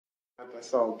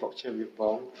episode of Blockchain with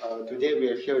Bong. Today we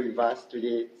have here with us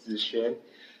today Zixuan.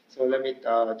 So let me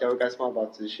tell you guys more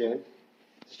about Zixuan.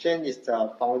 Zixuan is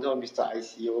the founder of Mr.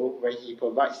 ICO, where he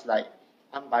provides like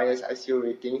unbiased ICO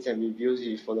ratings and reviews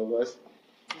with followers.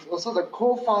 He's also the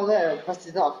co-founder and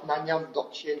president of Nanyang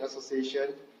Blockchain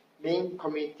Association, main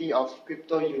community of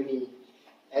Crypto Uni,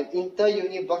 an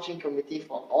inter-uni blockchain community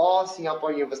for all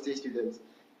Singapore university students.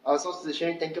 So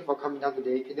Zixuan, thank you for coming down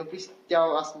today. Can you please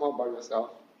tell us more about yourself?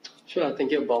 Sure,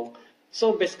 thank you, Bong.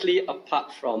 So basically,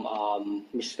 apart from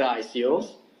Mr. ICO,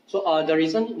 the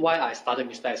reason why I started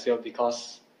Mr. ICO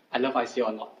because I love ICO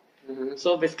a lot.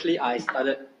 So basically, I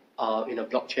started in a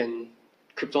blockchain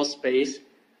crypto space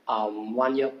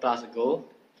 1 year plus ago.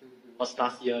 Was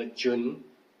last year June,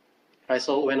 right?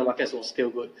 So when the market was still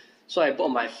good, so I bought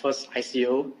my first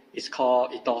ICO. It's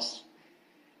called Ethos,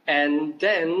 and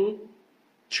then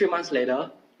 3 months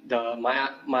later,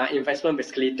 my investment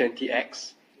basically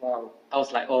 20x. Wow. I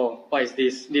was like, oh, what is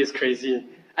this? This is crazy.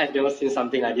 I've never seen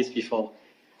something like this before.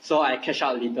 So I cashed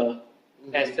out a little.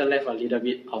 I still left a little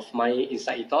bit of money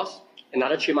inside Ethos.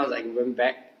 Another 3 months, I went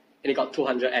back and it got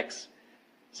 200x.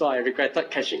 So I regretted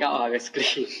cashing out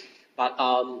basically. But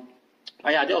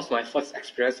yeah, that was my first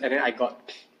experience, and then I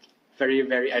got very,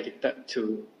 very addicted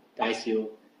to the ICO,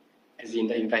 as in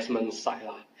the investment side.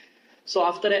 So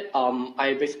after that,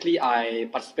 I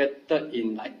participated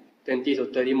in like 20 to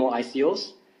 30 more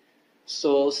ICOs.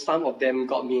 So some of them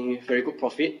got me very good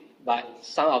profit, but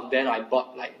some of them I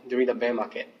bought like during the bear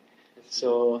market.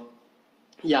 So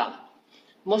yeah,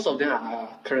 most of them are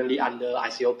currently under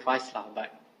ICO price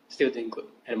but still doing good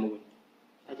at the moment.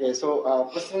 Okay, so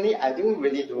personally, I don't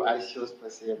really do ICOs per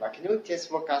se, but can you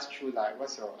just walk us through like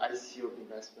what's your ICO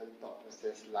investment thought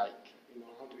process like? You know,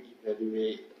 how to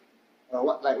evaluate,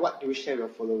 what do you share with your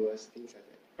followers, things like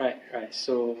that. Right.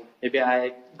 So maybe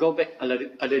I go back a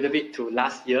little bit to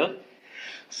last year.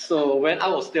 So when I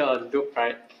was still a noob,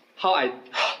 right, how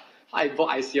I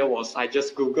bought ICO was I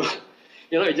just Google,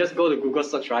 you just go to Google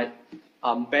search, right,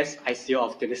 best ICO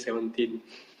of 2017,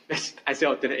 best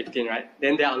ICO of 2018, right.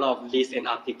 Then there are a lot of lists and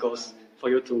articles for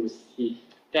you to see.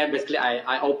 Then basically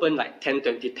I open like 10,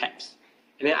 20 tabs,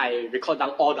 and then I record down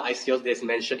all the ICOs that's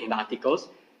mentioned in the articles,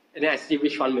 and then I see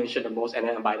which one mentioned the most, and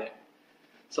then I buy that.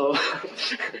 So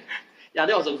yeah,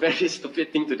 that was a very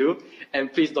stupid thing to do,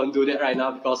 and please don't do that right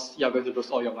now because you're going to lose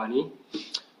all your money.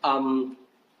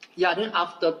 Yeah, then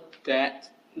after that,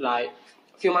 like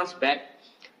a few months back,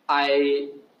 I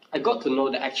got to know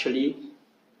that actually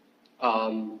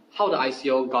how the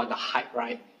ICO got the hype,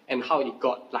 right, and how it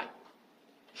got like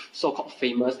so-called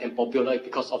famous and popular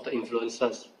because of the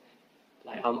influencers,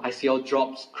 like ICO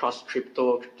drops, Cross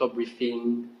Crypto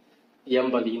Briefing,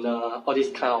 Ian Berliner, all these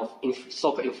kind of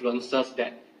so-called influencers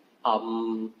that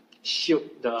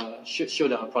shoot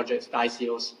the projects, the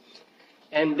ICOs.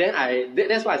 And then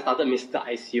that's why I started Mr.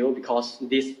 ICO, because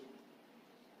these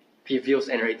reviews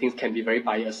and ratings can be very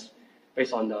biased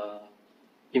based on the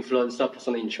influencer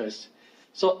personal interest.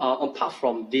 So apart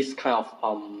from this kind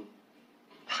of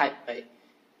hype, right,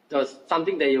 there's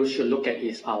something that you should look at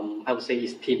is I would say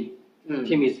is team.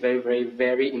 Team is very, very,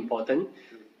 very important.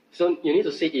 So you need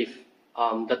to see if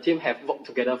the team have worked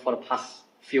together for the past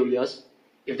few years.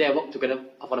 If they have worked together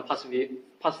for the past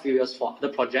few years for other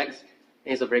projects,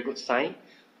 then it's a very good sign.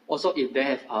 Also, if they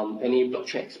have any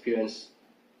blockchain experience.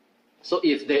 So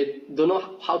if they don't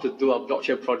know how to do a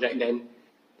blockchain project, then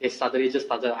they suddenly just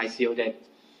started an ICO, then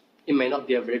it may not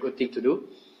be a very good thing to do.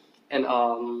 And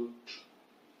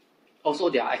also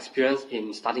their experience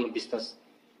in starting a business.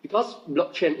 Because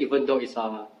blockchain, even though it's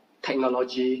a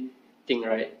technology thing,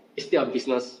 right, it's still a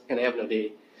business at the end of the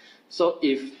day. So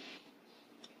if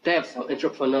they have some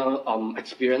entrepreneurial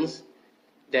experience,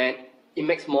 then it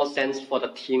makes more sense for the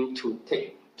team to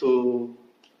take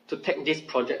this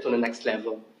project to the next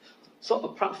level. So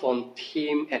apart from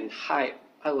team and hype,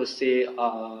 I would say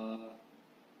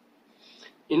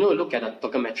look at the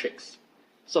token metrics.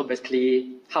 So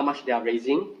basically, how much they are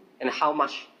raising and how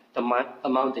much the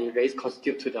amount they raise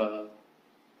constitute to the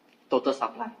total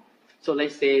supply. So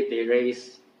let's say they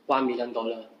raise $1 million,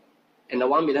 and the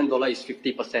 $1 million is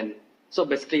 50%. So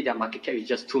basically, their market cap is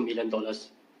just $2 million,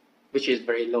 which is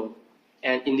very low.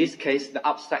 And in this case, the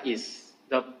upside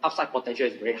potential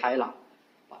is very high.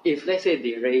 If let's say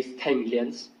they raise 10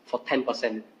 millions for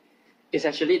 10%,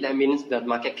 that means the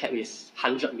market cap is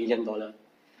 $100 million.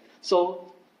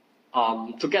 So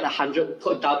to get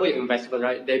to double your investment,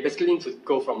 right, they basically need to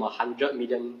go from $100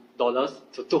 million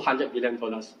to $200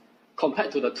 million,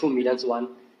 compared to the 2 millions one,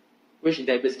 which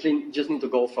they basically just need to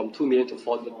go from 2 million to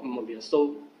 4 million.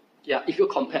 So yeah, if you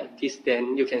compare this,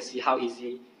 then you can see how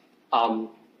easy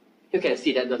you can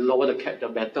see that the lower the cap, the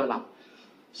better lah.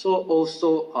 So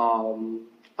also,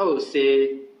 I would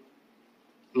say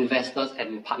investors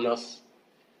and partners.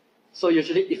 So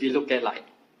usually, if you look at like,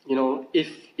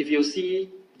 if you see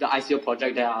the ICO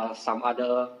project, there are some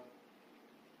other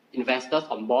investors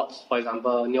on boards. For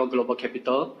example, Neo Global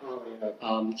Capital,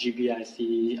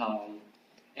 GBIC,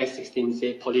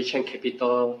 X16Z, Polychain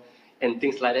Capital, and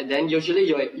things like that. Then usually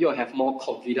you'll have more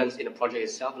confidence in the project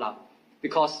itself lah,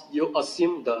 because you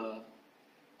assume the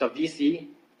VC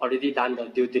already done the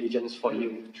due diligence for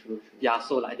you. True. Yeah,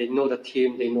 so like they know the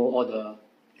team, they know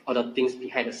all the things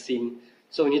behind the scene.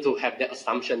 So we need to have that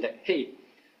assumption that, hey,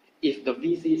 if the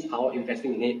VCs are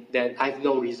investing in it, then I have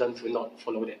no reason to not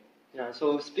follow them. Yeah,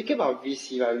 so speaking about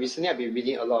VC, right, recently I've been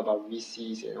reading a lot about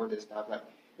VCs and all that stuff. Like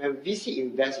when VC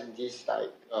invest in these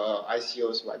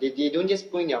ICOs, right, they don't just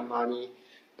put in their money,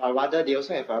 but rather they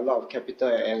also have a lot of capital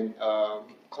and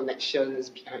connections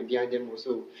behind them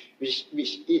also. Which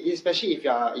especially if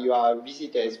you are a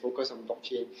VC that is focused on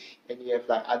blockchain and you have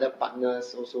like other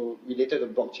partners also related to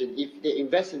blockchain. If they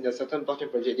invest in a certain blockchain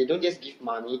project, they don't just give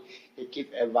money, they give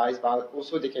advice, but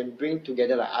also they can bring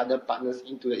together like other partners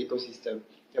into the ecosystem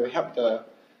that will help the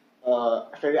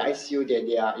very ICO that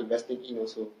they are investing in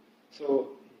also. So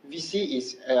VC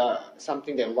is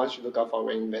something that one should look out for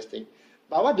when investing.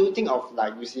 But what do you think of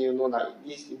like like these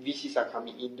VCs are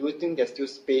coming in? Do you think there's still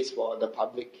space for the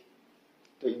public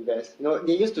to invest?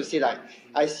 They used to say like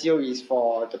ICO is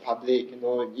for the public.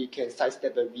 You can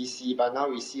sidestep a VC, but now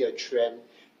we see a trend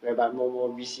whereby more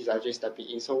VCs are just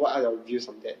stepping in. So what are your views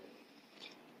on that?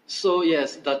 So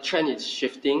yes, the trend is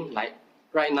shifting. Like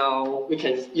right now, we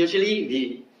can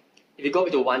usually if you go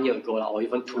to 1 year ago or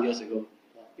even 2 years ago,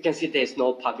 you can see there is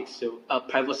no public sale,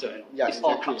 private sale at all. Yeah, it's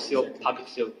exactly, all crowd sale, exactly. public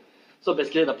sale. So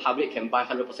basically, the public can buy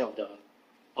 100% of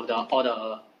all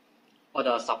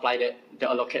the supply that they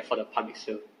allocate for the public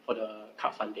sale for the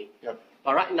crowdfunding. Yep.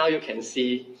 But right now, you can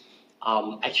see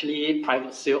actually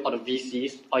private sale or the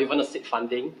VCs or even the seed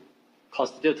funding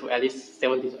constitute to at least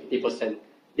 70 to 80%,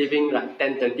 leaving like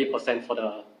 10-20% for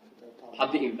the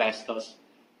public investors,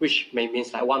 which may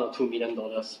means like $1 or $2 million.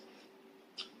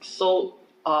 So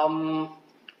I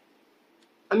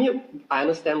mean, I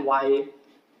understand why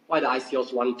the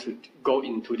ICOs want to go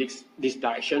into this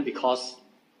direction, because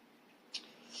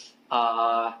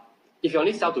if you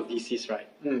only sell to VCs, right,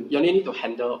 you only need to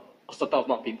handle a certain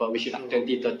amount of people, which is like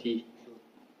 20, 30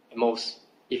 at most.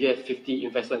 If you have 50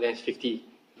 investors, then it's 50.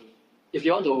 If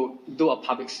you want to do a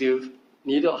public sale, you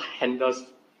need to handle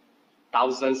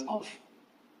thousands of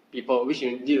people, which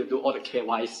you need to do all the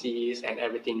KYCs and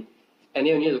everything. And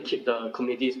you need to keep the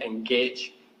communities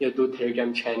engaged. You do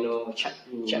Telegram channel, chat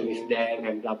with them,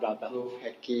 and blah blah blah. No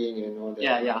hacking and all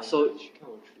that. Yeah. So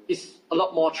it's a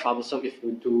lot more troublesome if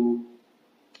you do,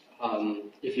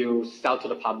 if you sell to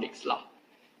the publics lah.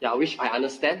 Yeah, which I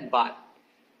understand, but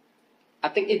I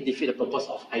think it defeats the purpose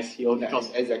of ICO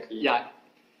because exactly. Yeah,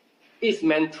 it's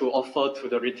meant to offer to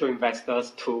the retail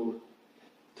investors to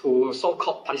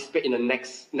so-called participate in the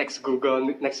next Google,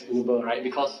 next Uber, right?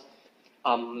 Because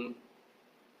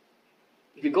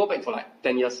if you go back to like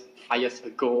 10 years, 5 years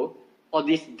ago, all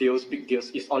these deals, big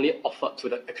deals, is only offered to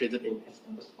the accredited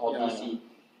investors or VC.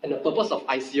 And the purpose of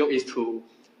ICO is to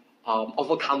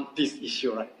overcome this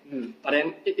issue, right? But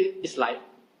then it's like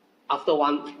after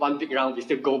one big round, we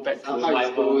still go back to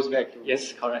it goes back to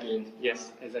yes, correct. Again.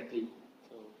 Yes, exactly.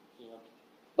 So, yeah.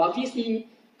 But VC,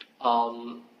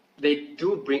 they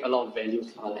do bring a lot of value.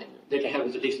 Like they can help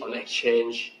with the list on the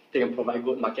exchange. They can provide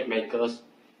good market makers.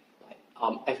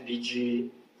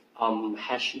 FBG,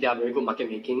 Hash, they are very good market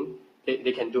making.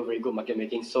 They can do very good market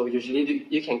making. So usually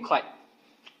you can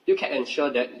ensure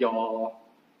that your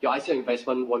ICO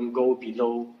investment won't go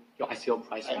below your ICO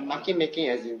price. Market making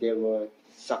as in they will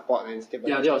support and stabilize.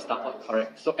 Yeah, they will support,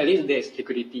 correct. So at least there's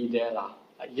liquidity there lah.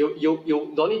 Like you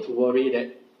don't need to worry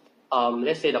that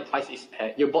let's say the price is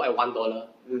you bought at $1.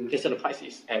 Let's say the price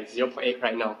is at 0.8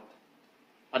 right now.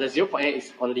 But the 0.8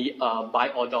 is only a buy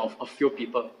order of a few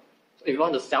people. So if you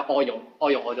want to sell all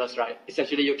your orders, right,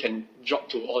 essentially you can drop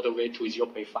to all the way to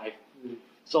 0.5.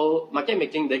 So market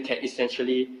making, they can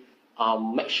essentially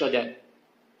make sure that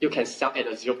you can sell at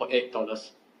the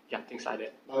 $0.8. Yeah, things like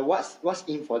that. What's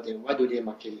in for them? Why do they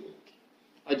market make?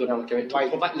 I don't know, market to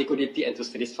provide liquidity and to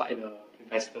satisfy the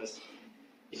investors.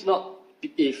 It's not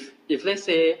if let's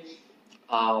say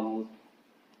all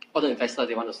the investors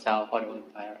they want to sell or they want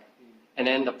to buy, right? And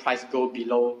then the price go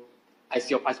below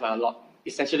ICO price by a lot.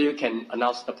 Essentially, you can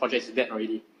announce the project is dead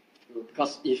already,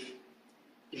 because if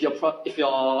your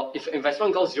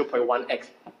investment goes 0.1x,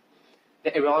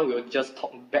 then everyone will just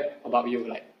talk bad about you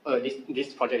like,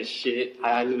 this project is shit.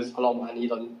 I lose a lot of money.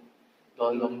 Don't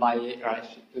don't buy it, right?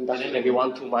 And then maybe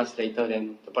 1-2 months later,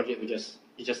 then the project will just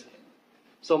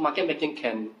so market making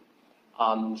can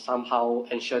somehow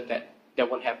ensure that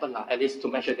won't happen, at least to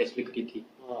measure there's liquidity.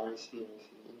 Oh, I see.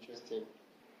 Interesting.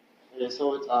 Okay,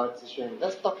 so Zixuan,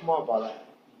 let's talk more about like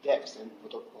dApps and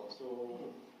protocol. So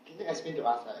can you explain to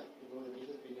us like the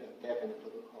difference between a dApp and a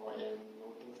protocol and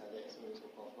things like that, so on and so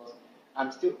forth? Because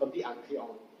I'm still a bit unclear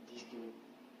on these two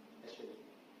actually.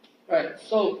 Right.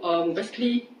 So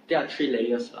basically there are 3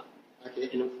 layers, Okay.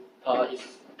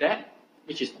 It's dApp,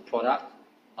 which is the product,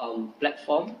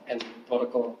 platform, and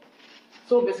protocol.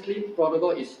 So basically,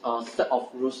 protocol is a set of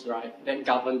rules, right, that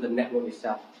govern the network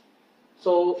itself.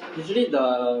 So usually in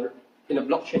the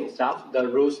blockchain itself, the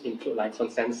rules include like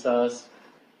consensus,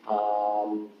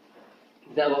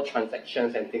 network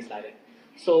transactions, and things like that.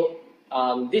 So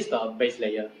this is the base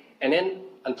layer, and then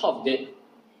on top of it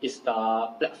is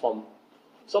the platform.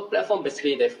 So platform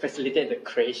basically they facilitate the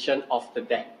creation of the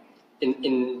dApp.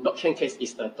 In blockchain case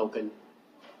is the token,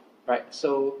 right?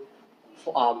 So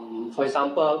for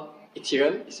example,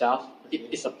 Ethereum itself, it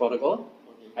is a protocol,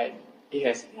 right? It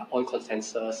has their own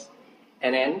consensus,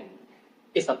 and then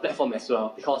it's a platform as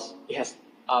well because it has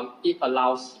it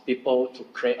allows people to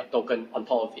create a token on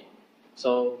top of it.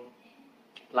 So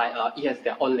like it has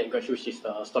their own language, which is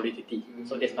the Solidity.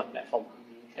 So that's the platform,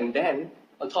 and then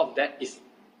on top of that is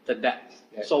the dApp.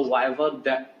 So whatever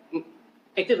dApp,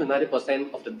 80 to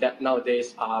 90% of the dApp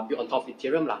nowadays are built on top of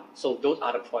Ethereum lah. So those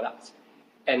are the products,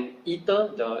 and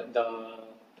Ether, the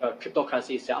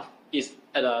cryptocurrency itself, is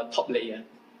at the top layer.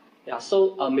 Yeah.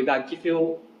 So maybe I'll give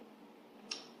you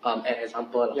an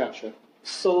example. Yeah, sure.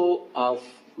 So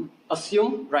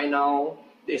assume right now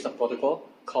there is a protocol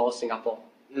called Singapore,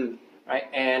 right?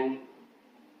 And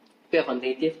we have a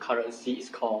native currency is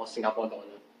called Singapore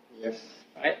dollar. Yes.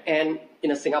 Right? And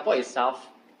in Singapore itself,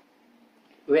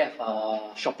 we have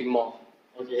a shopping mall.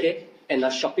 Okay. And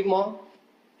the shopping mall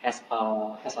has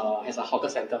a hawker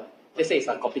center. Let's say it's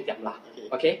a kopitiam lah.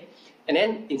 Okay. And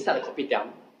then inside the kopitiam,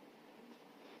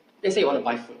 let's say you want to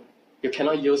buy food, you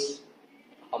cannot use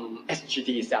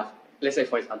SGD itself. Let's say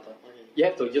for example, you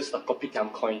have to use the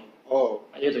kopitiam coin. Oh.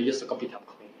 You have to use the kopitiam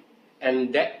coin,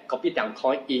 and that kopitiam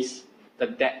coin is the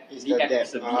dApp. It's the the dApp dApp.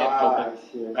 is the dApp token,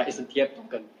 I see. right? It's a dApp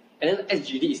token, and then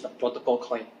SGD is the protocol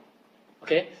coin.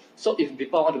 Okay, so if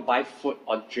people want to buy food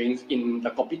or drinks in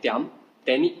the kopitiam,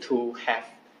 they need to have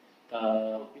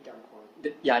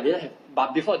they have,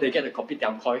 but before they get the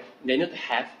kopitiam coin, they need to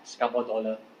have Singapore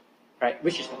dollar, right?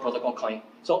 Which is the protocol coin.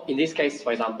 So in this case,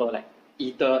 for example, like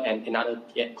Ether and another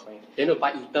dApp coin, they need to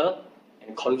buy Ether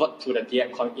and convert to the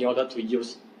dApp coin in order to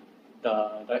use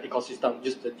the ecosystem,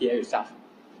 use the dApp itself.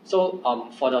 So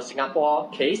for the Singapore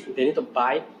case, they need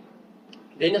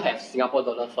to have Singapore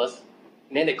dollar first,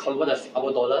 and then they convert the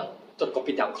Singapore dollar to the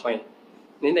kopitiam coin.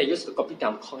 Then they use the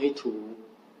kopitiam coin to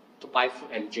buy food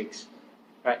and drinks,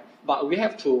 right? But we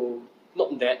have to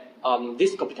note that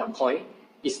this kopitiam coin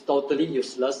is totally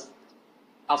useless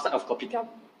outside of kopitiam.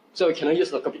 So we cannot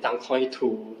use the kopitiam coin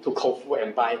to Koufu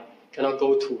and buy. Cannot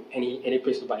go to any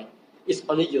place to buy. It's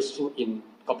only useful in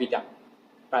kopitiam,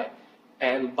 right?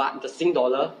 But the Sing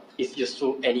dollar is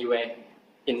useful anywhere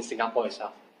in Singapore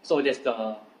itself. So that's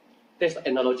the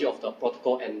analogy of the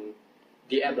protocol and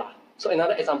the app lah. So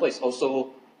another example is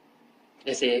also,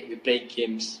 let's say we play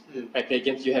games. Right? Play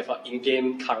games, you have an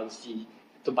in-game currency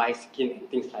to buy skin and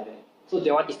things like that. So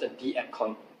that one is the dApp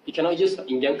coin. You cannot use the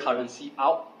in-game currency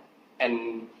out,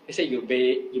 and let's say you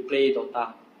play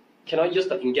Dota. You cannot use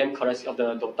the in-game currency of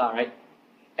the Dota, right?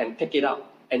 And take it out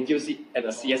and use it at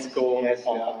the CS:GO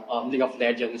or League of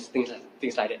Legends, things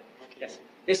like that. Yes.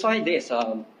 That's why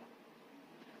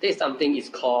there's something is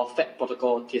called FAT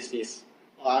protocol thesis.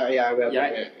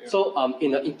 Right. So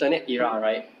in the internet era,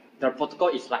 right, the protocol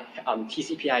is like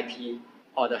TCP/IP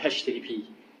or the HTTP,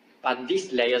 but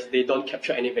these layers they don't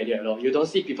capture any value at all. You don't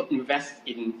see people invest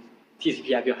in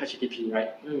TCP/IP or HTTP, right?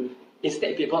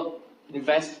 Instead, people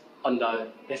invest on the,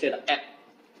 let's say,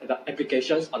 the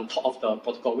applications on top of the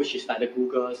protocol, which is like the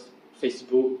Google's,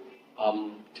 Facebook,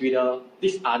 Twitter.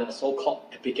 These are the so-called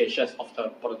applications of the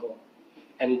protocol,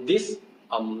 and this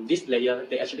layer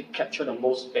they actually capture the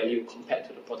most value compared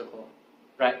to the protocol,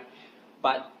 right?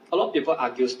 But a lot of people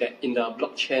argues that in the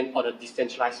blockchain or the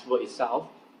decentralized world itself,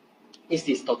 it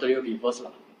is totally reversed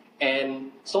lah.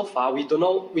 And so far we do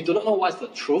not know what's the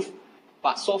truth,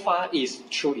 but so far it's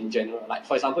true in general. Like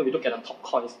for example, we look at the top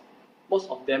coins, most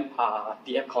of them are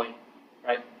dApp coin,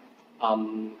 right?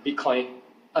 Bitcoin,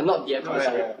 not dApp coin,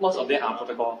 sorry. Most of them are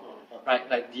protocol, right?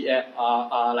 Like dApp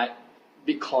are like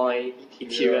Bitcoin,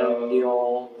 Ethereum,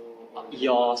 Neo,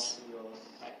 EOS.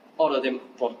 Right? all of them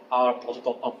are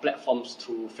protocol or platforms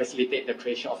to facilitate the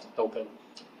creation of the token.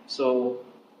 So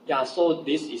yeah, so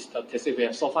this is the thesis we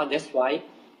have so far. That's why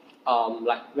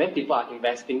like when people are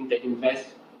investing, they invest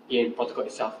in protocol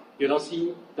itself. You don't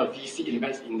see the VC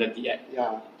invest in the DApp.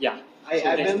 Yeah. Yeah. I So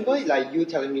that's the remember reason. like you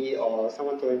telling me or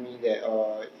someone telling me that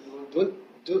don't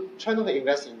try not to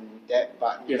invest in debt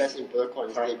but Yes. invest in protocol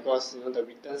instead Correct. because the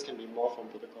returns can be more from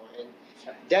protocol and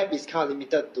Correct. debt is kind of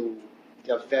limited to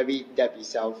the very debt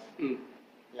itself. Mm.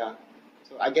 Yeah.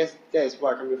 So I guess that is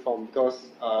where I'm coming from because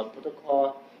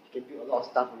protocol can build a lot of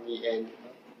stuff on it and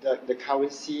the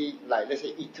currency like let's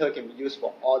say Ether can be used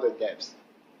for all the debts.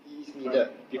 It is needed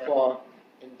Correct. before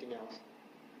anything else.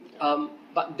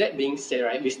 But that being said,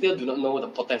 right, we still do not know the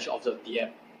potential of the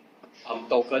DApp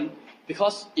token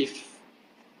because if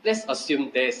let's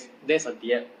assume there's a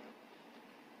DApp,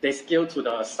 they scale to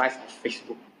the size of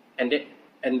Facebook, and that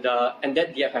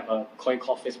DApp have a coin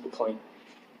called Facebook coin.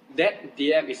 That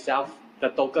DApp itself, the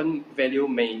token value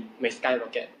may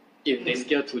skyrocket if they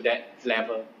scale to that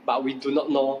level. But we do not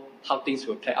know how things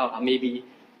will play out. Maybe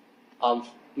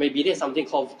there's something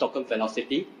called token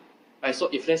velocity. Right? So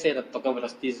if let's say the token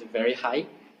velocity is very high,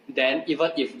 then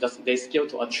even if they scale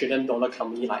to $1 trillion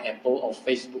company like Apple or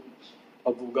Facebook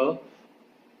or Google,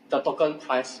 the token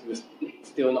price will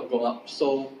still not go up.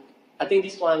 So I think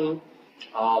this one,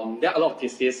 there are a lot of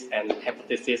theses and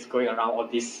hypotheses going around all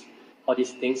these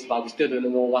things, but we still don't know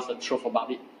what's the truth about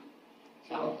it.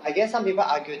 I guess some people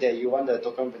argue that you want the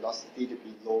token velocity to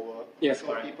be lower. Yes, so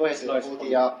correct. people have to Slow as hold it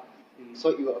possible. up, so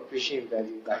it will appreciate in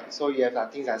value. Like so, you have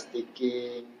like things like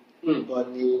staking, Mm.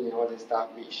 burning, and all that stuff,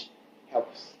 which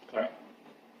helps. Correct.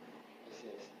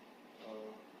 Yes.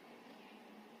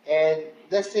 And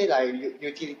let's say like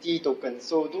utility tokens.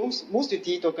 So most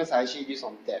utility tokens are actually used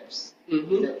on dApps.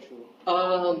 Mm-hmm. Is that true?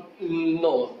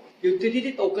 No.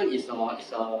 Utility token is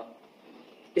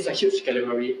a huge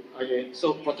category. Okay.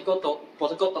 So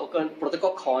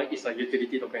protocol coin is a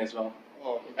utility token as well.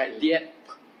 Oh, Right? okay.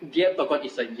 DApp token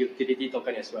is a utility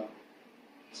token as well.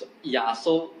 So yeah,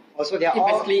 so Also, they are it all.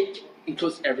 basically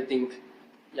includes everything.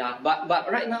 Yeah,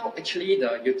 but right now actually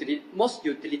most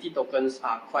utility tokens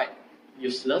are quite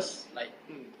useless. Like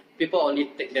people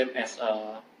only take them as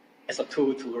a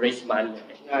tool to raise money.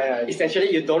 Yeah.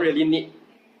 Essentially, you don't really need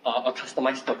a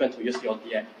customized token to use your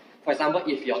DApp. For example,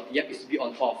 if your DApp is built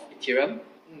on top of Ethereum,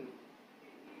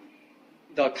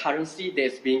 the currency that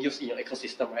is being used in your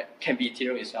ecosystem, right, can be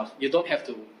Ethereum itself. You don't have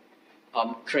to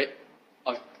create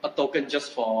a token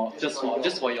just for your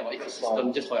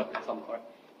ecosystem, just for your platform, correct?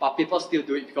 But people still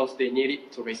do it because they need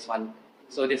it to raise funds.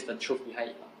 So that's the truth behind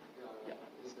it.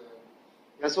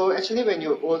 Yeah, so actually when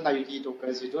you own like utility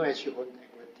tokens, you don't actually own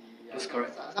equity. That's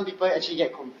correct. Some people actually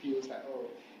get confused, like,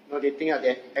 they think that they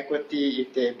have equity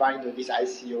if they buy into this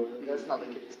ICO. That's not the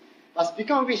case. But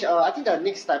speaking of which, I think the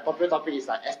next popular topic is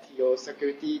like STO,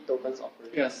 Security Tokens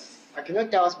Offering. Yes. Can you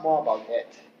tell us more about that?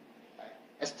 Like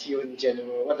STO in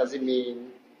general, what does it mean?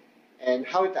 And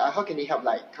how can it help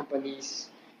like companies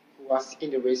who are seeking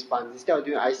to raise funds instead of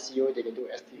doing ICO, they can do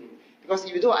STO? Because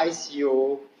if you do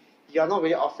ICO, you are not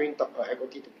really offering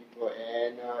equity to people,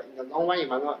 and in the long run, it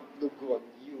might not look good on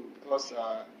you because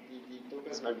the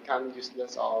tokens might become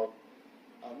useless or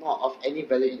not of any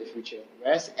value in the future.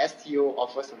 Whereas STO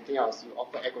offers something else, you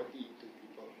offer equity to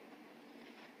people.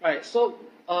 Right. So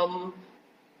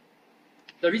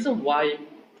the reason why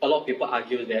a lot of people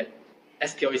argue that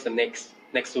STO is the next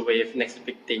wave, next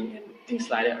big thing, and things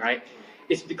like that, right?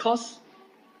 It's because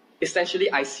essentially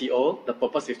ICO, the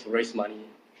purpose is to raise money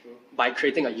by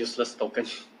creating a useless token,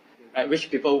 right?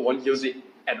 Which people won't use it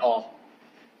at all.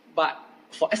 But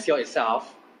for STO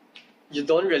itself, you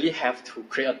don't really have to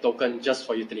create a token just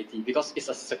for utility because it's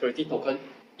a security token.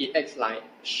 It acts like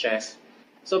shares.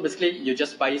 So basically, you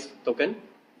just buy this token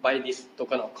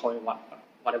or coin,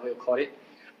 whatever you call it.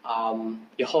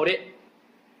 You hold it,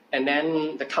 and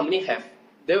then the company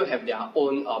they will have their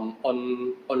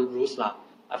own rules lah.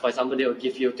 For example, they will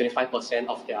give you 25%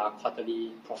 of their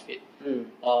quarterly profit,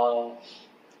 or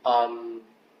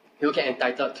you get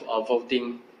entitled to a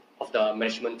voting of the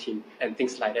management team and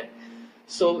things like that.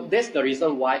 So that's the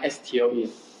reason why STO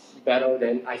is better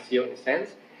than ICO in a sense.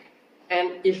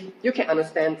 And if you can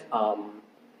understand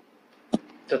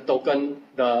the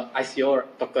ICO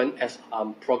token as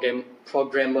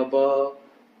programmable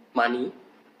money,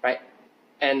 right?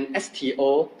 And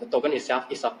STO, the token itself,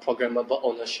 is a programmable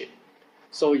ownership.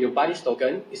 So you buy this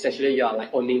token, essentially you are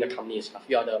like owning the company itself.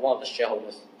 You are one of the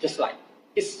shareholders. Just like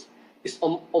it's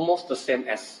almost the same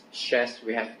as shares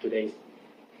we have today.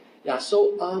 Yeah.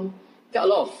 So there are a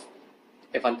lot of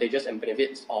advantages and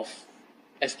benefits of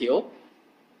STO.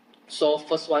 So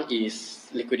first one is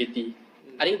liquidity.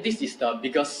 I think this is the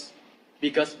biggest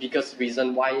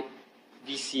reason why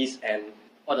VCs and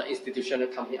all the institutional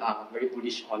companies are very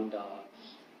bullish on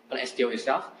the STO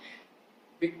itself.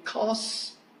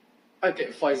 Because,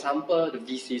 okay, for example, the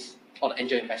VCs or the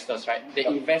angel investors, right? They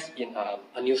invest in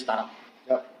a new startup.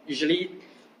 Usually,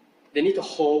 they need to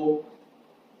hold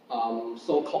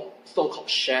so-called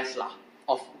shares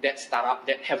of that startup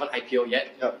that haven't IPO yet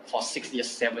for 6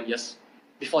 years, 7 years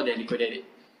before they liquidate it.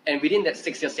 And within that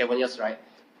 6 years, 7 years, right,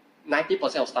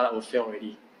 90% of startup will fail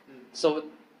already. So,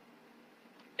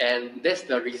 and that's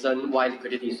the reason why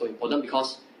liquidity is so important,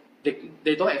 because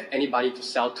they don't have anybody to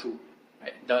sell to,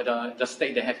 right? The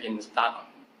stake they have in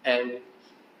startup. And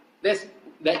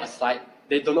that aside,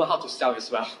 they don't know how to sell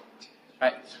as well,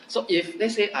 right? So if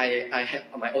let's say I have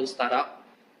my own startup,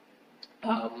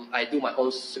 I do my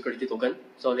own security token.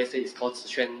 So let's say it's called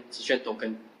Zixuan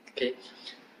token. Okay.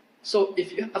 So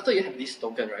after you have this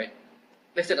token, right?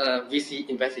 Let's say the VC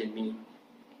invests in me,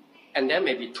 and then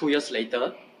maybe 2 years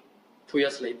later,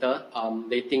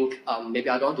 they think maybe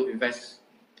I don't want to invest.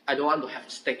 I don't want to have a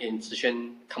stake in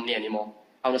Zixuan company anymore.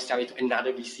 I want to sell it to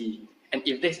another VC. And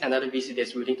if there's another VC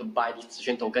that's willing to buy this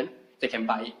Zixuan token, they can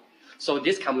buy it. So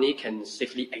this company can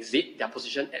safely exit their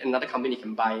position, and another company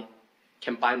can buy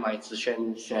my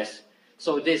Zixuan shares.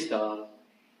 So this is the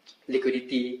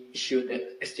liquidity issue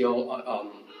that STO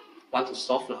want to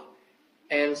solve.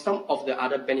 And some of the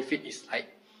other benefit is like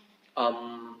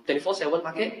 24/7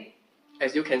 market.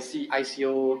 As you can see,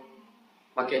 ICO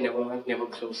market never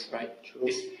close, right? True.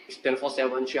 It's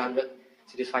 24/7,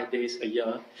 365 days a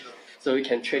year. So you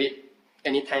can trade it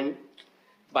anytime.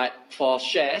 But for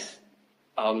shares,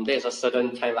 there's a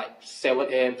certain time, like 7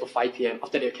 a.m. to 5 p.m.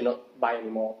 After that, you cannot buy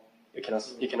anymore. You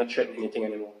cannot trade anything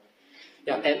anymore.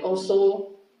 Yeah, and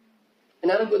also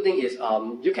another good thing is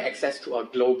you can access to a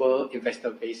global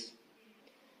investor base.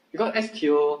 Because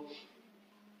STO,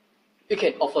 you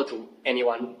can offer to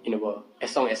anyone in the world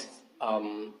as long as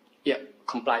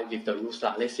comply with the rules.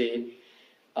 Let's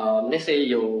say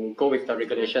you go with the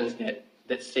regulations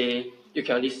that say you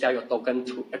can only sell your token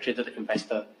to accredited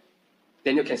investor.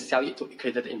 Then you can sell it to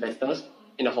accredited investors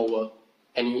in the whole world,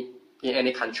 in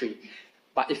any country.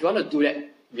 But if you want to do that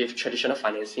with traditional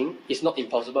financing, it's not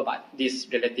impossible, but it's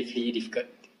relatively difficult.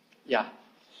 Yeah.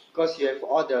 Because you have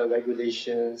all the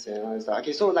regulations and all that stuff.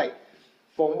 Okay, so like,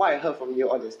 from what I heard from you,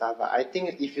 all the stuff, I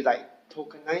think if you like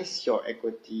tokenize your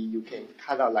equity, you can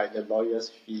cut out like the lawyer's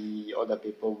fee, all the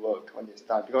paperwork, all that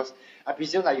stuff. Because I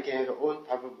presume like you can have your own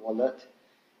private wallet,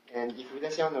 and if you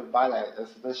let's say want to buy like a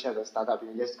certain share of the startup, you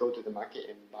can just go to the market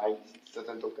and buy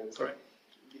certain tokens. Correct.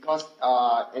 Because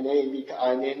and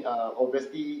then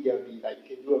obviously there'll be like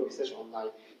you can do a research online.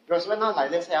 Because right now, like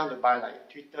let's say I want to buy like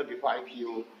Twitter before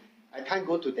IPO, I can't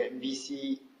go to that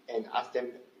VC and ask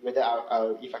them whether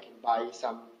if I can buy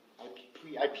some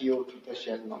pre-IPO Twitter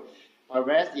shares or not.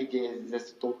 Whereas if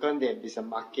there's a token, there's a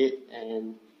market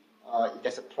and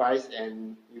there's a price,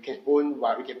 and you can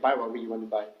buy whatever you want to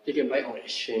buy. You can buy on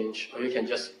exchange, or you can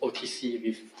just OTC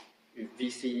with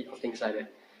VC or things like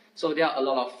that. So there are a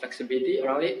lot of flexibility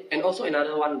around it. And also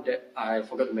another one that I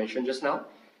forgot to mention just now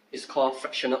is called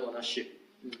fractional ownership.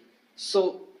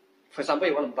 So, for example,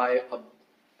 you want to buy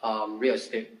a real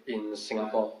estate in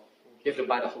Singapore, you have to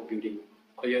buy the whole building,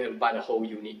 or you have to buy the whole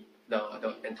unit,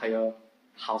 the entire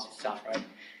house itself, right?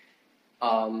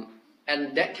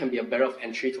 And that can be a barrier of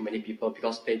entry to many people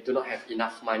because they do not have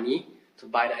enough money to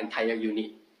buy the entire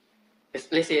unit.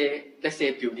 Let's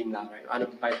say building right? I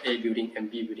want to buy A building and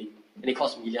B building, and it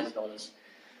costs millions of dollars.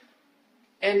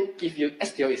 And if you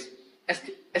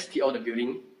STO the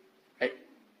building, right,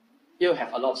 you'll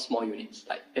have a lot of small units.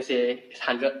 Like let's say it's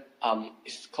 100,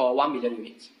 it's called 1 million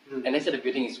units, and let's say the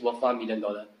building is worth $1 million.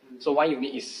 So one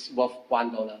unit is worth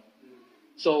 $1.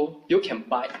 So you can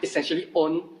essentially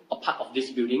own a part of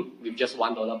this building with just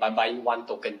 $1 by buying one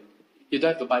token. You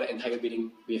don't have to buy the entire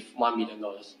building with $1 million.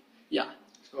 Yeah.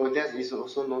 So that is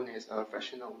also known as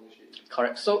fractional ownership.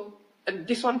 Correct. So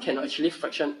this one can actually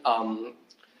can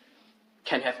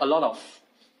have a lot of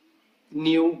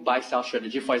new buy-sell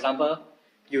strategy. For example,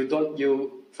 you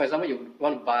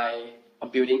want to buy a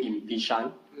building in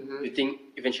Bishan. You think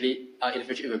eventually in the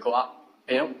future it will go up,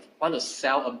 and you want to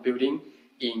sell a building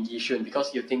in Yishun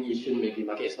because you think Yishun maybe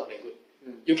market is not that good.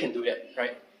 You can do that,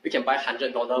 right? You can buy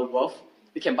 $100 worth.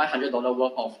 You can buy $100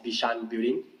 worth of Bishan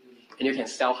building, and you can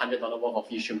sell $100 worth of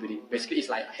Yishun building. Basically, it's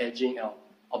like hedging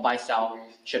or buy-sell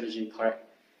strategy, correct?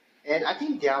 And I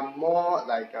think there are more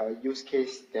like use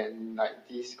case than like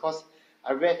this, because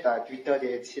I read Twitter,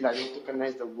 they say like you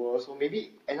tokenize the world. So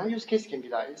maybe another use case can be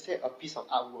like, let's say a piece of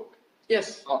artwork.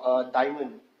 Yes. Or a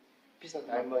diamond. piece of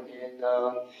diamond, and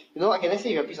okay, let's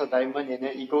say you have a piece of diamond, and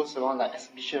then it goes around like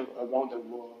exhibition around the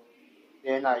world.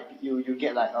 Then like you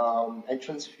get like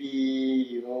entrance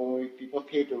fee, people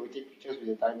pay to take pictures with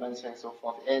the diamonds and so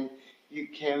forth, and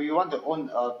you want to own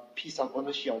a piece of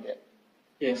ownership of that.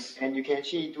 Yes. And you can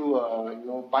actually do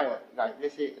buy like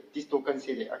let's say this token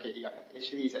say that okay, yeah,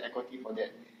 actually it's an equity for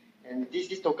that, and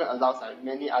this token allows like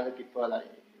many other people like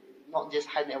not just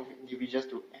high net worth individuals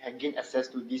to gain access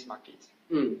to these markets.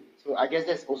 So I guess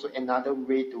that's also another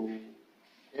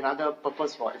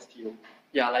purpose for STO.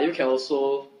 Yeah, like you can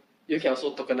also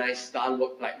tokenize the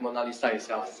artwork like Mona Lisa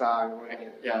itself.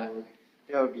 Yeah.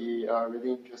 That would be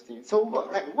really interesting. So,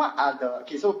 what are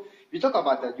so we talk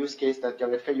about the use case, the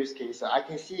theoretical use case. I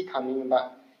can see it coming,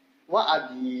 but what are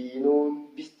the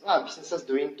what are businesses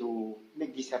doing to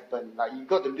make this happen? Like you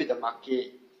got to build the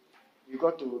market, you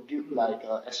got to build like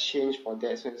exchange for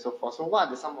that, so and so forth. So, what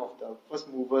are some of the first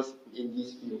movers in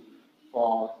this field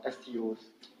for STOs?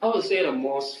 I would say the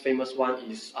most famous one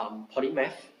is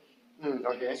Polymath.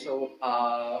 Okay. So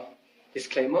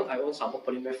disclaimer, I own some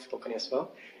Polymath token as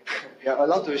well. You're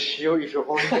allowed to show if you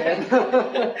own them.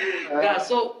 Yeah,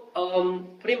 so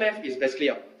Polymath is basically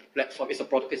a platform. It's a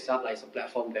product itself, like it's a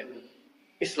platform that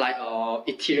it's like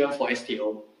Ethereum for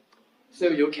STO. So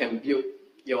you can build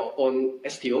your own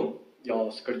STO,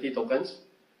 your security tokens,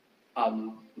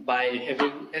 by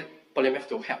having Polymath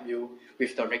to help you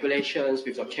with the regulations,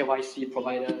 with the KYC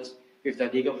providers, with the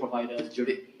legal providers,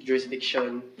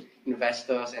 jurisdiction,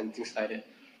 investors, and things like that.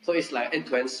 So it's like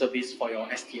end-to-end service for your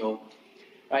STO,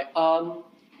 right? So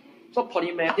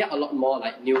Polymath, there are a lot more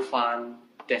like Newfund,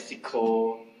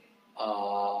 Desico,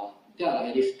 there are like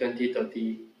at least 20,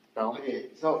 30 now. Okay,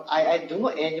 so I don't know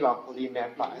anything about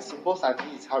Polymath, but I suppose I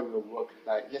think it's how it will work.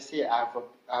 Like let's say I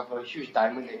have a huge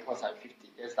diamond that costs like 50,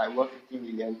 it's like worth 50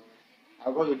 million.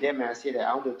 I'll go to them and I say that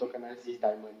I want to tokenize this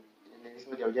diamond, and then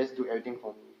so they'll just do everything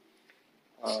for me.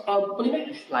 Polymath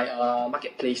is like a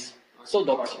marketplace. So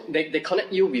they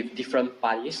connect you with different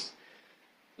parties.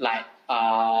 Like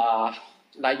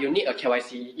you need a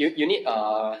KYC, you need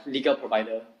a legal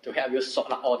provider to help you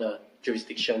sort out all the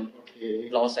jurisdiction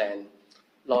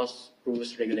laws,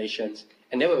 rules, regulations,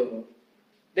 and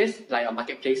there's like a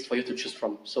marketplace for you to choose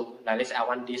from. So like let's say I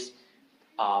want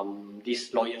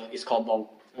this lawyer is called Bong,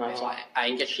 right? So I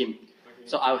engage him.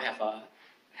 So I will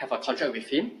have a contract with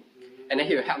him, and then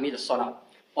he will help me to sort out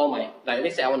all my, like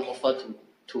let's say I want to offer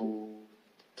to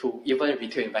even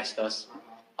retail investors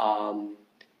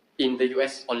in the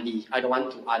US only. I don't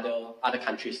want to other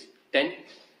countries. Then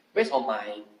based on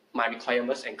my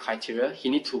requirements and criteria, he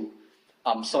need to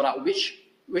sort out which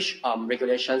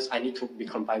regulations I need to be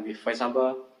compliant with. For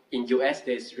example, in US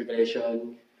there's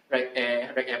regulation Reg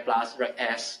A plus, Reg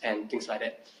S, and things like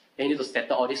that. They need to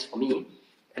settle all this for me,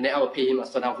 and then I will pay him a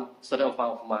certain amount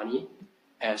of money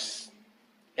as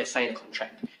sign a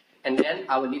contract. And then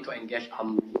I will need to engage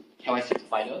KYC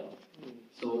provider.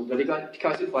 So the legal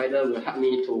KYC provider will help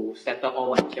me to settle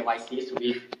all my KYCs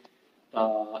with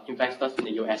investors in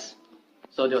the US.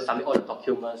 So they'll submit all the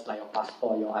documents like your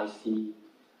passport, your IC,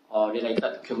 or related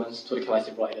documents to the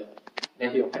KYC provider. Then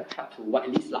he will help to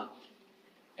whitelist lah.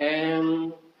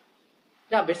 And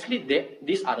yeah, basically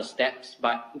these are the steps,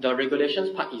 but the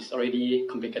regulations part is already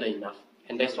complicated enough.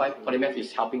 And that's why Polymath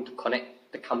is helping to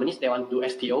connect the companies that want to do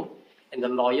STO and the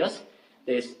lawyers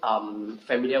that is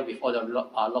familiar with all the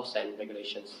laws and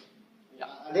regulations. Yeah.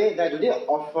 Do they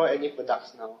offer any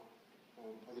products now?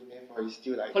 Polymath, or is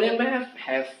still like... Polymath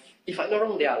have, if I'm not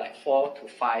wrong, there are like 4 to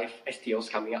 5 STOs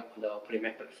coming up on the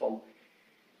Polymath platform.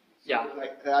 Yeah. So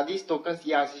like, are these tokens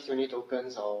ERC-20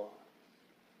 tokens or...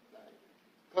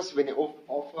 Because when they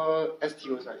offer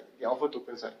STOs, right, they offer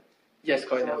tokens, right? Yes,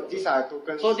 correct. So these are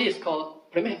tokens. So this is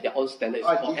called, Polymath have their own standard, it's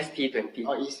called ST20.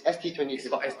 Oh, it's ST20. It's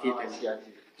called ST20. I see.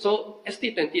 So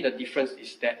ST20, the difference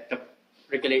is that the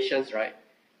regulations, right,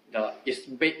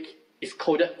 is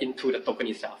coded into the token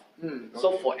itself. Okay.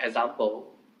 So for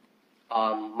example,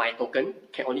 my token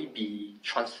can only be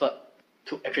transferred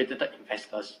to accredited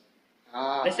investors.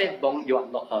 Let's say Bong, you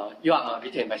are a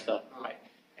retail investor, right?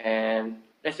 And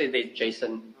let's say there's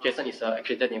Jason. Jason is an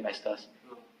accredited investor.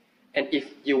 And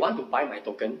if you want to buy my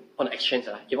token on the exchange,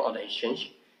 even on the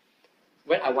exchange,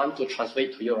 when I want to transfer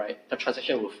it to you, right, the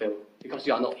transaction will fail because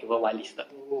you are not even whitelisted.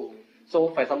 So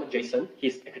for example, Jason,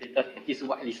 he's accredited, he's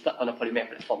whitelisted on the Polymath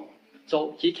platform.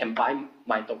 So he can buy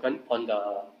my token on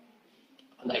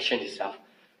the exchange itself.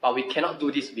 But we cannot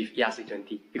do this with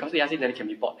ERC20 because ERC20 can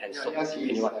be bought and sold to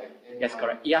anyone. Yes,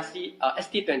 correct.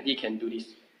 ST20 can do this.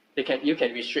 You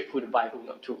can restrict who to buy, who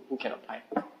not to, who cannot buy.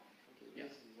 Yes,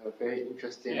 it's a very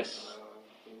interesting. Yes.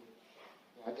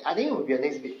 I think it would be a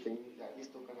next big thing, like this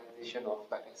tokenization regulation of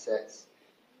like assets.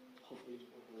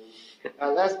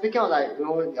 Speaking of like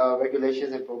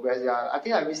regulations and progress, yeah, I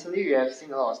think like recently we have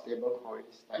seen a lot of stable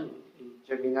coins. Like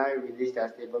Gemini released their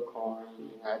stable coin,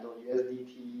 I don't know,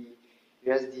 USDT,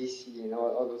 USDC, and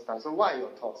all those stuff. So what are your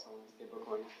thoughts on stable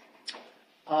coins?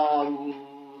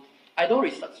 I don't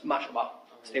research much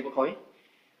about stablecoin,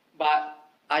 but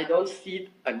I don't see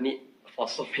a need for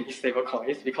so many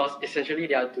stablecoins because essentially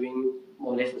they are doing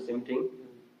more or less the same thing.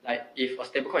 Like if a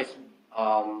stablecoin is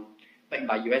backed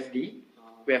by USD,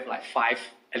 we have like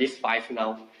at least five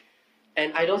now,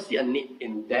 and I don't see a need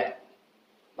in that.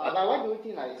 But why do you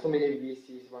think like so many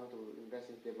VCs want to invest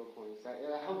in stablecoins? Like,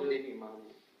 how do they make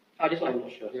money? This one I'm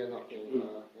not sure. They're not.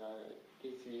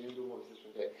 Please do more research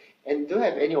on that. And do you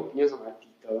have any opinions on like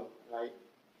Tether? Like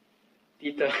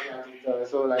Tether. Yeah, Tether.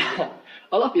 So like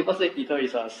a lot of people say Tether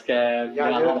is a scam. yeah,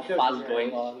 there are a lot of fuss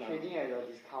going on. Trading at a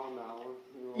discount now.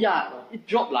 Yeah, it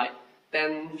dropped like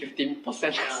 10-15%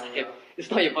 last time. It's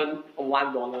not even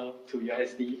 $1 to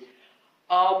USD.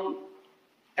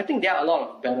 I think there are a lot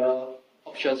of better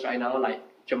options right now, like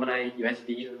Gemini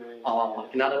USD, or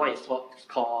another one is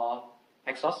called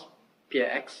Paxos,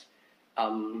 PAX.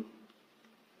 And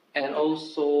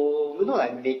also you know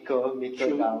like MakerDAO.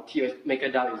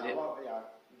 MakerDAO, is it? Yeah,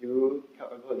 you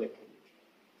heard about that?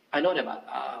 I know that, but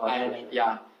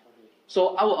yeah.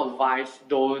 So I would advise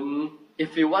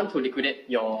if you want to liquidate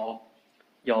your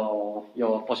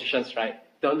positions, right?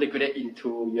 Don't liquidate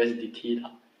into USDT.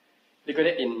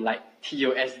 Liquidate in like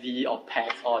TUSD or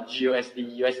PAX or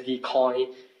GUSD, USD coin.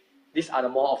 These are the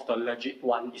more of the legit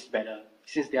one is better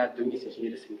since they are doing essentially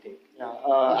the same thing. Yeah,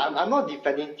 I'm not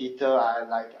defending Tether.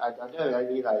 I don't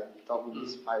really like talk about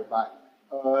this fight, but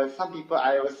some people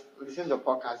I was listening to a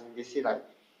podcast and they say like,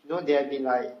 they have been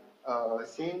like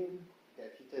saying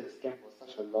that Tether is a scam for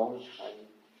such a long time,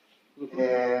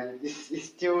 and it's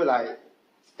still like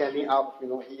standing up.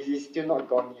 It is still not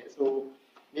gone yet. So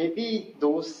maybe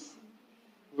those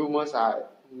rumors are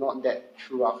not that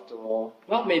true after all.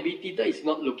 Well, maybe Tether is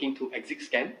not looking to exit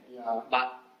scam,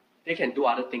 but they can do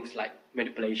other things like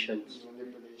manipulations.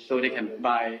 So they can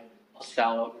buy or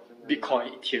sell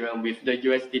Bitcoin, Ethereum with the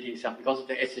USDT itself because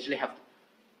they essentially have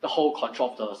the whole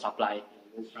control of the supply,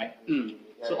 right?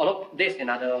 So there's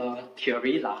another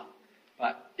theory lah,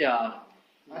 but yeah.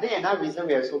 I think another reason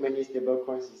we have so many stable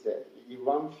coins is that if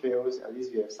one fails, at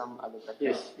least we have some other backup.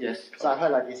 Yes. So I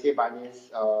heard like they say Binance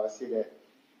say that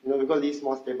we got these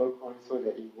more stable coins so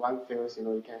that if one fails,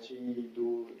 you can actually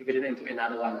do put it into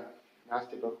another one. Another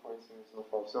stable coins and so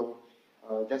forth. So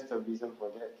that's the reason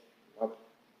for that.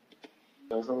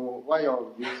 So what are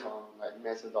your views on like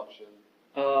mass adoption?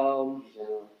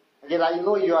 Okay, like you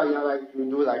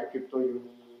do like crypto uni,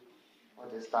 all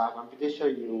the stuff. I'm pretty sure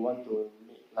you want to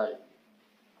make like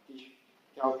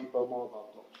tell people more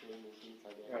about blockchain and things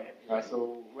like that. Right. Yeah,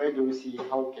 so where do you see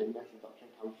how can mass adoption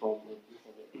come from and things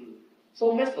like that?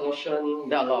 So mass adoption,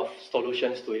 there are a lot of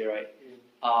solutions to it, right?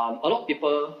 A lot of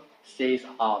people says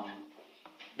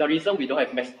the reason we don't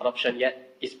have mass adoption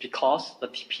yet is because the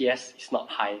TPS is not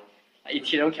high. Like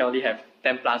Ethereum can only have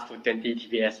 10 plus to 20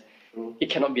 TPS. It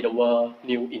cannot be the world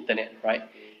new internet, right?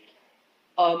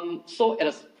 So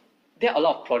there are a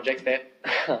lot of projects that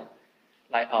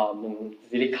like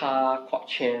Zilliqa,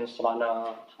 QuackChain,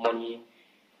 Solana, Harmony.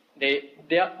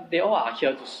 They all are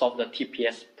here to solve the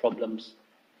TPS problems.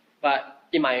 But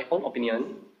in my own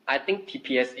opinion, I think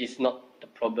TPS is not the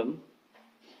problem.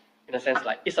 In a sense,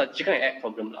 like it's a chicken and egg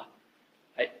problem lah.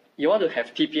 Like you want to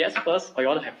have TPS first, or you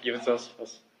want to have users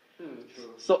first.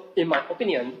 So in my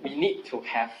opinion, we need to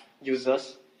have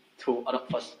users to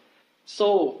adopt first.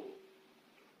 So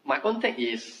my own take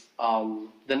is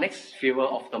the next flavor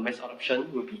of the mass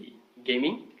adoption will be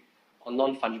gaming or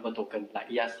non-fungible token like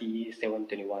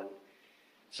ERC-721.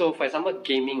 So for example,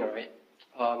 gaming, right?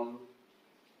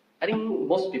 I think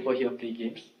most people here play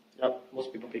games.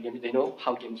 Most people play games. They know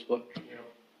how games work.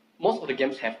 Most of the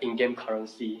games have in-game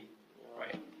currency,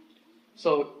 right?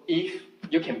 So if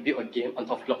you can build a game on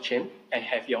top of blockchain and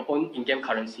have your own in-game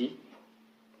currency,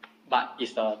 but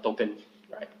it's a token,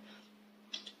 right?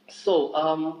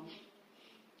 So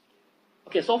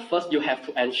so first you have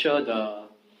to ensure the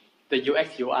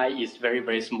UX UI is very,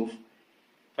 very smooth.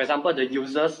 For example, the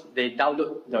users, they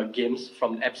download the games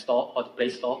from the App Store or the Play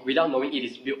Store without knowing it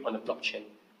is built on the blockchain.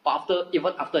 But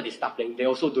even after they start playing, they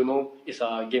also don't know it's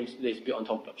a game that is built on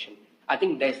top of blockchain. I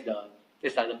think that's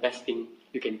like the best thing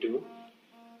you can do,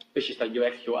 which is the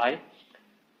UX UI.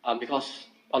 Because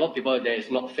a lot of people there is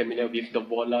not familiar with the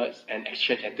wallets and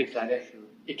exchange and things like that.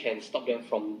 It can stop them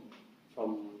from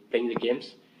playing the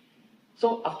games.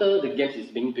 So after the games is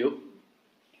being built,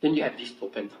 then you have this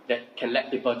token that can let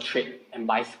people trade and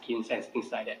buy skins and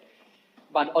things like that.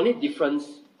 but the only difference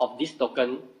of this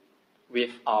token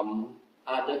with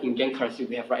other in-game currency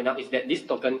we have right now is that this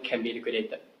token can be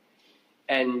liquidated.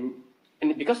 And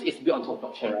because it's built on top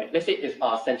of blockchain, right? Let's say it's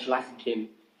a centralized game,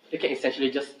 you can essentially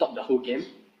just stop the whole game.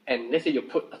 And let's say you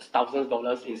put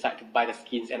 $1,000 inside to buy the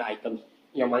skins and items,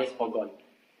 your money is all gone.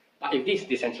 But if this is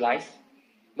decentralized,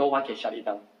 no one can shut it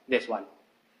down. That's one.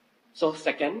 So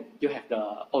second, you have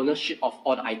the ownership of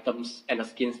all the items and the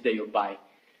skins that you buy.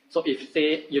 So if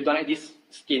say you don't like this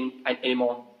skin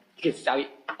anymore, you can sell it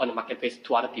on the marketplace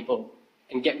to other people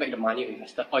and get back the money you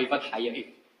invested, or even higher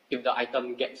if the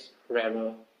item gets